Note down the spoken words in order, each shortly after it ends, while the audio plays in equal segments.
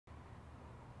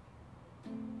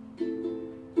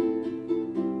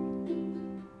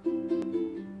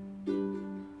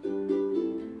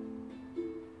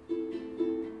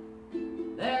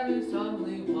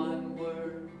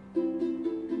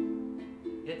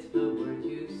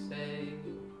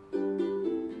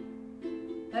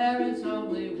There is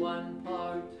only one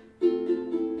part.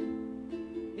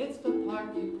 It's the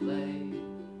part you play.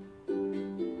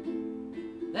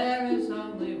 There is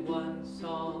only one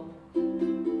song.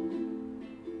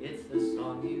 It's the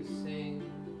song you sing.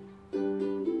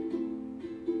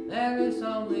 There is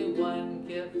only one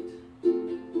gift.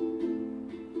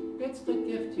 It's the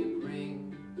gift you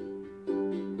bring.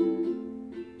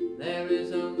 There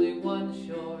is only one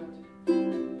short.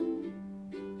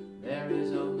 There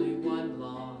is only one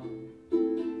long.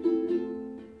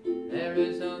 There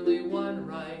is only one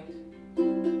right.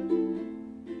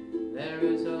 There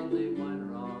is only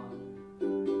one wrong.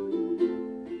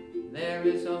 There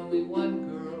is only one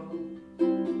girl.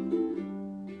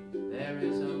 There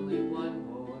is only one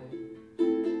boy.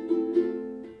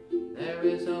 There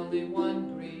is only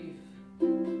one grief.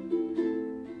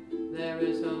 There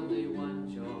is only one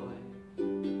joy.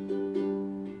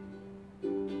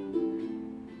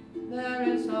 There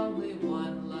is only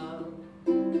one love.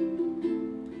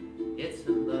 It's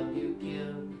the love you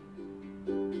give.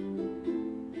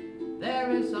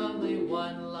 There is only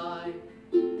one life.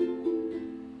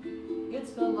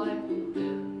 It's the life you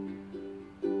live.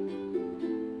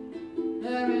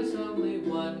 There is only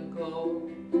one goal.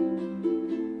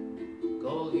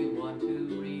 Goal you want to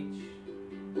reach.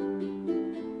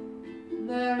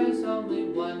 There is only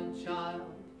one child.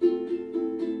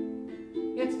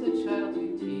 It's the child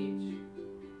you teach.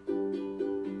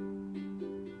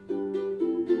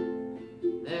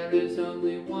 There is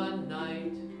only one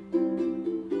night.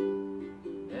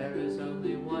 There is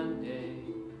only one day.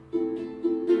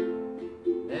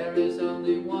 There is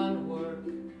only one work.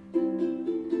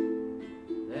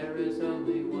 There is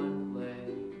only one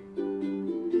play.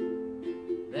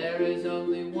 There is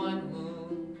only one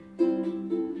moon.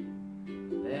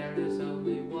 There is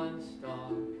only one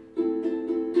star.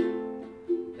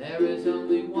 There is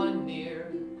only one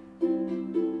near.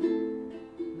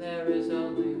 There is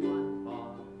only one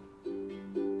far.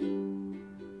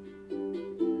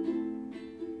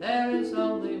 There is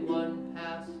only one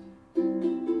past,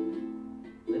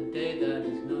 the day that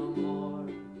is no more.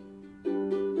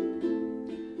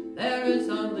 There is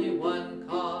only one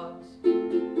cause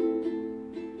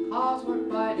we're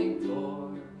fighting for.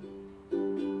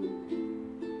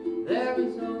 There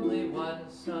is only one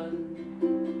sun.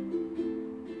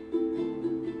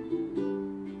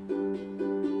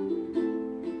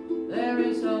 There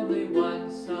is only one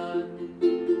sun.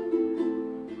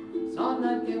 Sun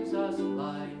that gives us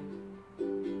light.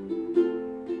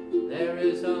 There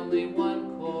is only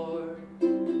one chord.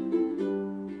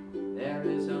 There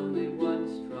is only one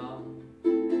strum.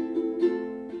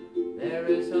 There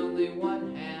is only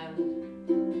one hand.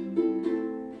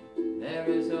 There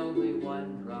is only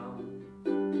one drum.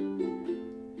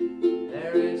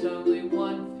 There is only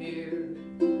one fear.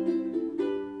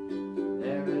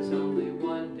 There is only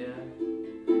one death.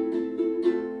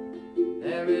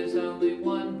 There is only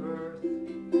one birth.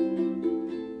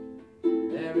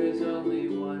 There is only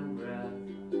one breath.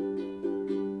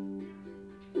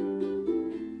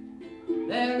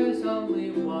 There is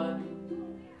only one.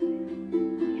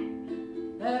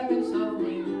 There is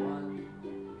only one.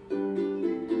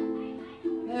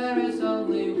 There is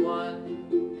only one.